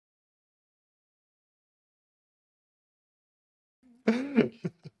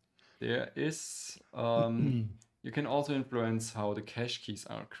there is, you can also influence how the cache keys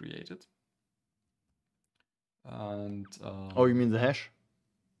are created. And oh, you mean the hash?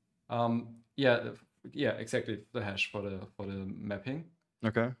 yeah, exactly, the hash for the mapping.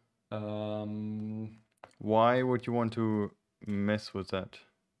 Okay. Why would you want to mess with that?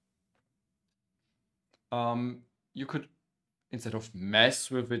 You could, instead of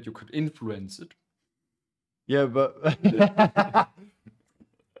mess with it, you could influence it. Yeah, but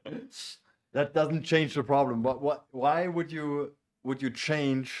that doesn't change the problem. But why would you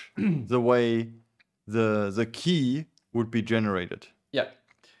change the way the key would be generated? Yeah.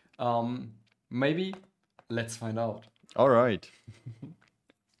 Maybe let's find out. All right.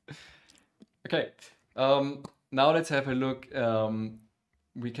 Okay. Now let's have a look.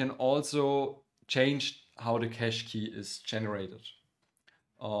 We can also change how the cache key is generated.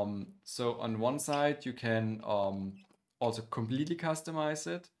 So on one side, you can also completely customize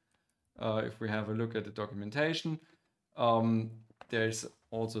it. If we have a look at the documentation, there's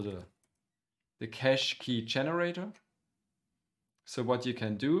also the cache key generator. So what you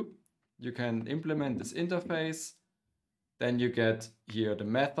can do, you can implement this interface, then you get here the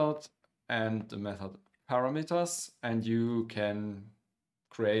method and the method parameters, and you can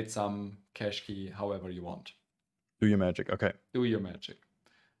create some cache key however you want. Do your magic, okay. Do your magic.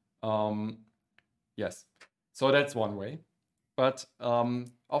 Yes, so that's one way. But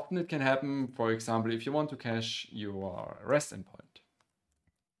often it can happen, for example, if you want to cache your REST endpoint.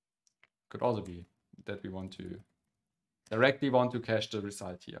 Could also be that we want to directly cache the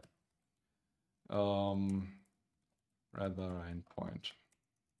result here. Rather endpoint.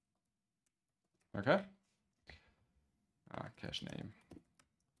 Okay. Cache name.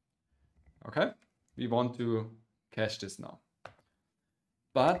 Okay. We want to cache this now.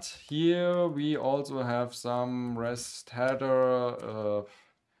 But here we also have some REST header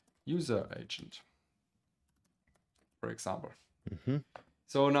user agent, for example.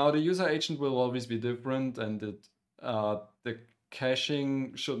 So now the user agent will always be different, and the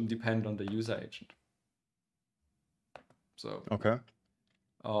caching shouldn't depend on the user agent. So okay.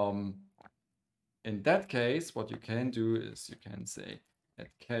 In that case, what you can do is you can say add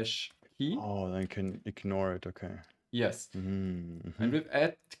cache key. Oh, then you can ignore it. Okay. Yes. And with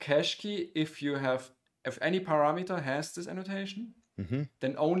add cache key, if any parameter has this annotation,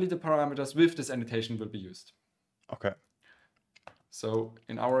 then only the parameters with this annotation will be used. Okay. So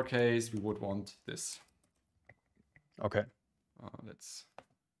in our case, we would want this. Okay. Let's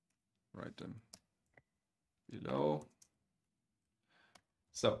write them below.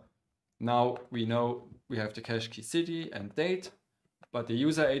 So now we know we have the cache key city and date, but the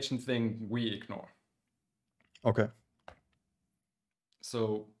user agent thing we ignore. Okay.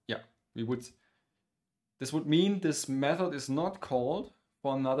 So yeah, this would mean this method is not called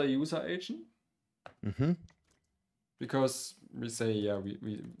for another user agent. Because we say, yeah,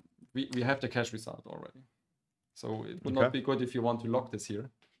 we have the cache result already. So it would not be good if you want to lock this here.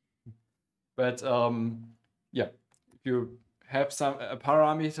 But yeah, if you have a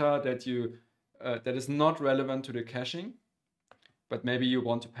parameter that is not relevant to the caching, but maybe you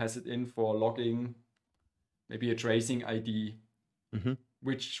want to pass it in for logging, maybe a tracing ID,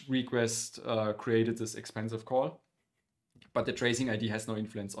 which request created this expensive call, but the tracing ID has no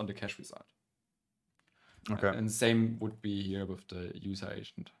influence on the cache result. Okay. And the same would be here with the user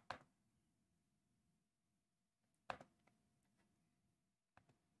agent.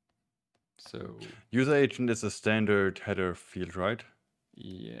 So user agent is a standard header field, right?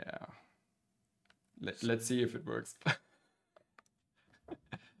 Yeah. Let's see if it works.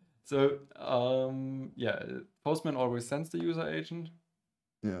 So yeah, Postman always sends the user agent.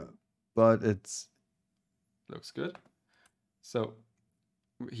 Yeah, but it's looks good. So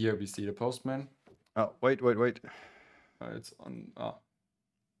here we see the Postman. Oh, wait. It's on.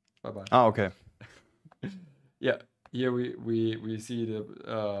 Bye-bye. Ah, okay. Yeah, here we see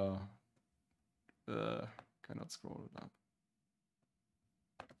the cannot scroll it up.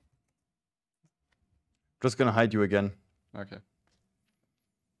 Just gonna hide you again. Okay.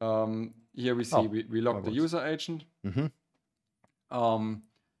 Here we see we log the user agent. And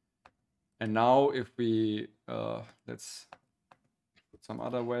now if we let's put some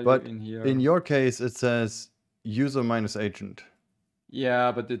other value in here. In your case, it says user minus agent.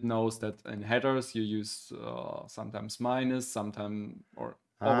 Yeah, but it knows that in headers you use sometimes minus, sometimes or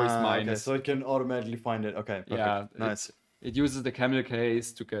always minus. Okay, so it can automatically find it. Okay, perfect. Yeah, nice. It uses the camel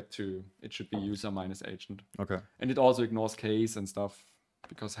case to get to. It should be user minus agent. Okay. And it also ignores case and stuff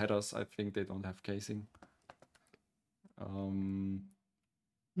because headers, I think they don't have casing.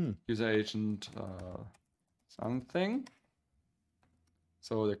 User agent something.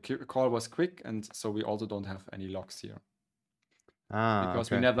 So the call was quick, and so we also don't have any logs here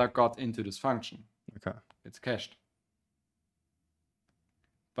because we Okay. never got into this function. Okay. It's cached.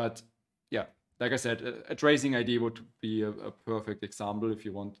 But yeah, like I said, a tracing ID would be a perfect example if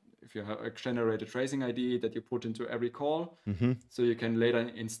you generate a tracing ID that you put into every call. So you can later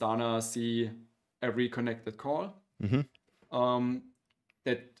in Stana see every connected call.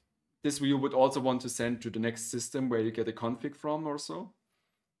 That this you would also want to send to the next system where you get a config from or so.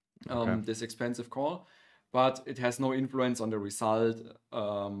 This expensive call, but it has no influence on the result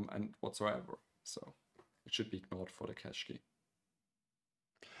and whatsoever. So it should be ignored for the cache key.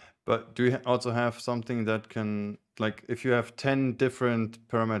 But do you also have something that can, like, if you have 10 different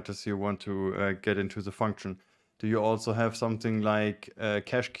parameters you want to get into the function, do you also have something like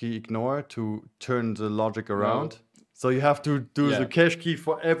cache key ignore to turn the logic around? No. So you have to do the cache key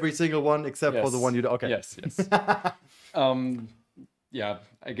for every single one except for the one you do. Okay. Yes. Yeah,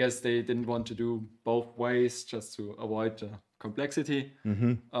 I guess they didn't want to do both ways just to avoid the complexity.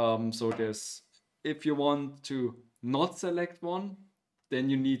 So if you want to not select one, then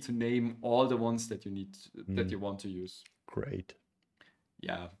you need to name all the ones that you need that you want to use. Great.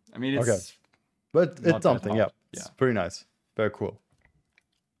 Yeah, I mean it's but it's something. Yeah, it's pretty nice. Very cool.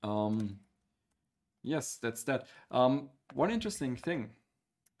 Yes, that's that. One interesting thing.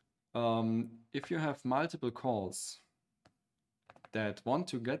 If you have multiple calls that want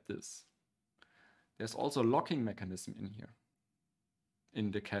to get this, there's also a locking mechanism in here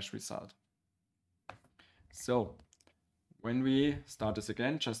in the cache result. So when we start this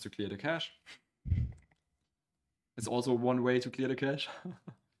again, just to clear the cache, it's also one way to clear the cache.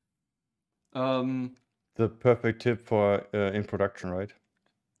 The perfect tip for in production, right?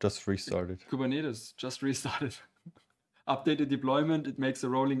 Just restart it. Kubernetes, just restart it. Update the deployment, it makes a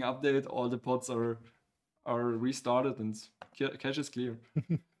rolling update, all the pods are restarted and cache is clear.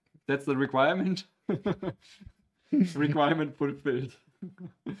 That's the requirement. Requirement fulfilled.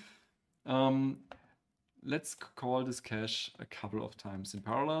 Let's call this cache a couple of times in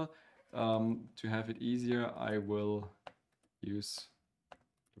parallel. To have it easier, I will use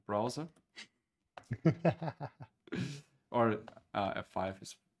the browser. Or F5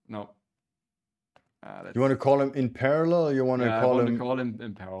 is no. You want to call him in parallel, or you want to call him? I want to call him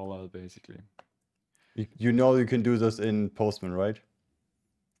in parallel, basically. You know you can do this in Postman, right?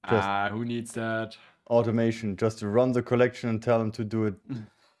 Who needs that? Automation, just to run the collection and tell him to do it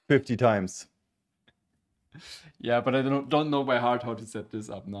 50 times. Yeah, but I don't know by heart how to set this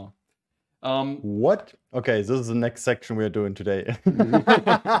up now. What? Okay, this is the next section we are doing today.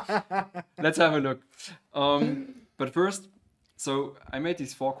 Let's have a look. But first, so I made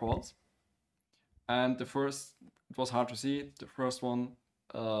these 4 calls. And it was hard to see. The first one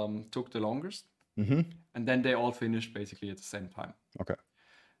took the longest. And then they all finished basically at the same time. Okay.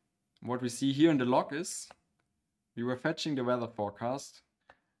 What we see here in the log is we were fetching the weather forecast.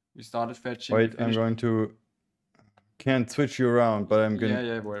 We started fetching. Wait, I'm going to. Can't switch you around, but I'm going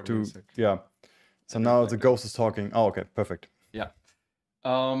to. Yeah. So now the ghost is talking. Oh, okay, perfect. Yeah.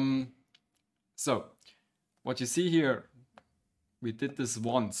 So what you see here, we did this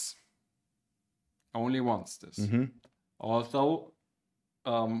once. Only once this. Although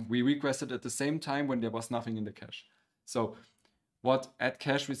we requested at the same time when there was nothing in the cache. So what add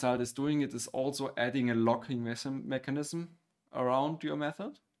cache result is doing, it is also adding a locking mechanism around your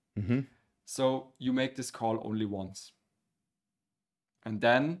method. So you make this call only once. And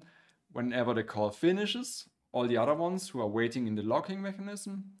then whenever the call finishes, all the other ones who are waiting in the locking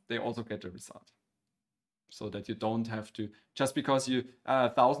mechanism, they also get the result. So that you don't have to, just because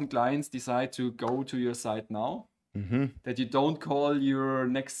 1,000 clients decide to go to your site now, that you don't call your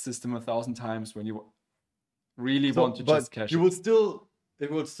next system 1,000 times when you really want to just cache it. It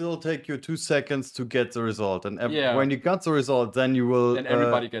will still take you 2 seconds to get the result. And when you got the result, then you will... Then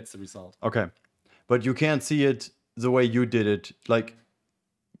everybody gets the result. Okay. But you can't see it the way you did it. Like,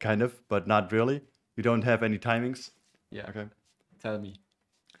 kind of, but not really. You don't have any timings. Yeah. Okay. Tell me.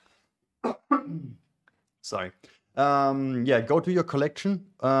 Sorry. Go to your collection.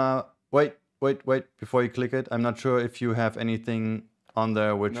 Wait. Before you click it, I'm not sure if you have anything on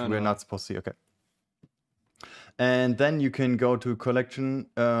there which we're not supposed to see. Okay. And then you can go to collection.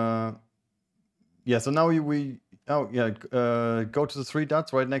 So now go to the 3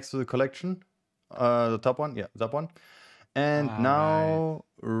 dots right next to the collection. The top one. Yeah, that one. And now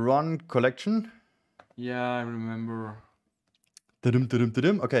run collection. Yeah, I remember.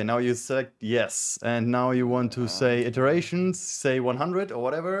 Okay, now you select yes, and now you want to say iterations, say 100 or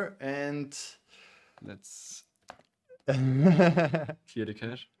whatever, and let's clear the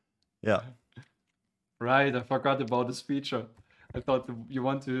cache. Yeah. Right, I forgot about this feature. I thought you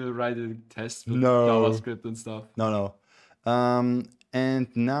want to write a test with No. JavaScript and stuff. No.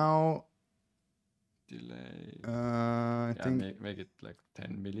 And now Delay. I Yeah, think make it like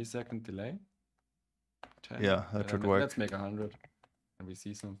 10 millisecond delay. 10. yeah, that should work. Let's make 100 and we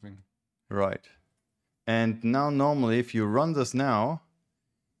see something. Right. And now normally if you run this now,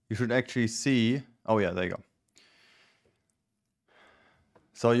 you should actually see, oh yeah, there you go.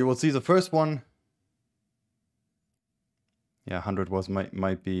 So you will see the first one. Yeah, 100 was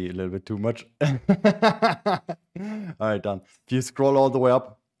might be a little bit too much. All right, done. If you scroll all the way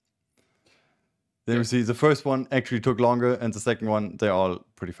up, then you see the first one actually took longer, and the second one, they're all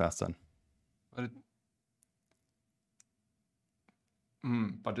pretty fast then.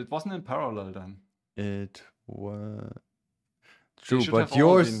 But it wasn't in parallel then. It was true, but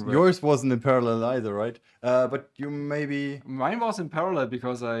yours wasn't in parallel either, right? But you maybe mine was in parallel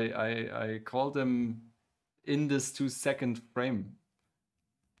because I called them in this 2-second frame.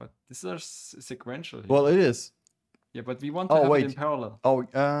 But these are sequential here. Well, it is. Yeah, but we want to have it in parallel. Oh,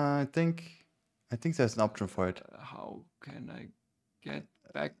 I think there's an option for it. How can I get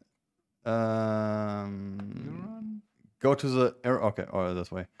back? Go to the arrow. Okay, or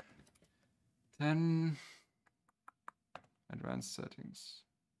this way. 10 advanced settings.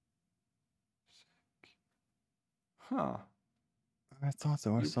 Huh. I thought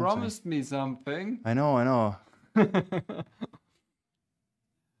there was something. You promised me something. I know. I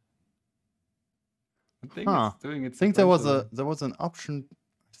think it's doing it. I think there was an option. I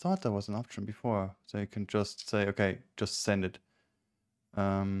thought there was an option before, so you can just say, okay, just send it.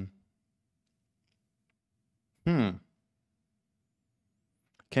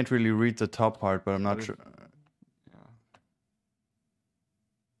 Can't really read the top part, but I'm not sure.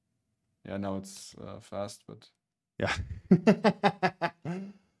 Yeah, now it's fast, but yeah.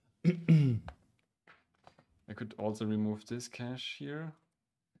 I could also remove this cache here.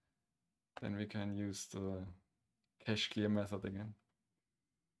 Then we can use the cache clear method again.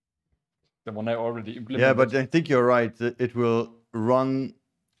 The one I already implemented. Yeah, but I think you're right. It will run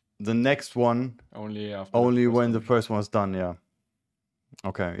the next one only when the first one's done. Yeah.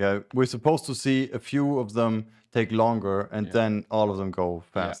 Okay. Yeah, we're supposed to see a few of them take longer, and then all of them go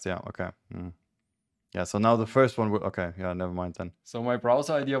fast. Yeah. Okay. Yeah. So now the first one will. Okay. Yeah. Never mind then. So my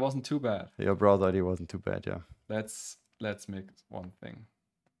browser idea wasn't too bad. Your browser idea wasn't too bad. Yeah. Let's make one thing.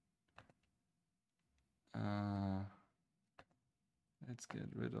 Let's get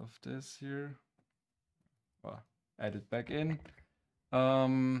rid of this here. Well, add it back in.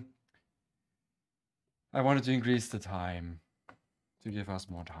 I wanted to increase the time to give us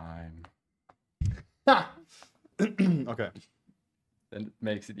more time. Okay. Then it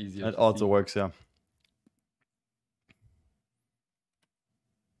makes it easier. That also works, yeah.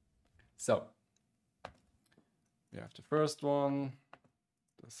 So we have the first one,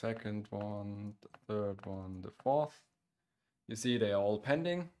 the second one, the third one, the fourth. You see they are all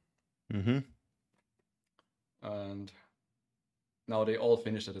pending. And now they all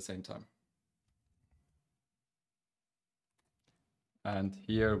finished at the same time. And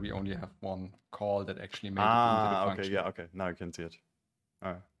here we only have one call that actually made it into the function. Okay, yeah, okay. Now you can see it.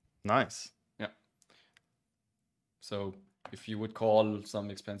 All right. Nice. Yeah. So if you would call some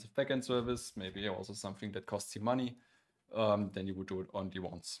expensive backend service, maybe also something that costs you money, then you would do it only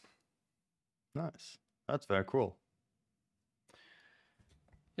once. Nice. That's very cool.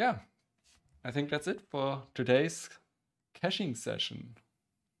 Yeah. I think that's it for today's caching session.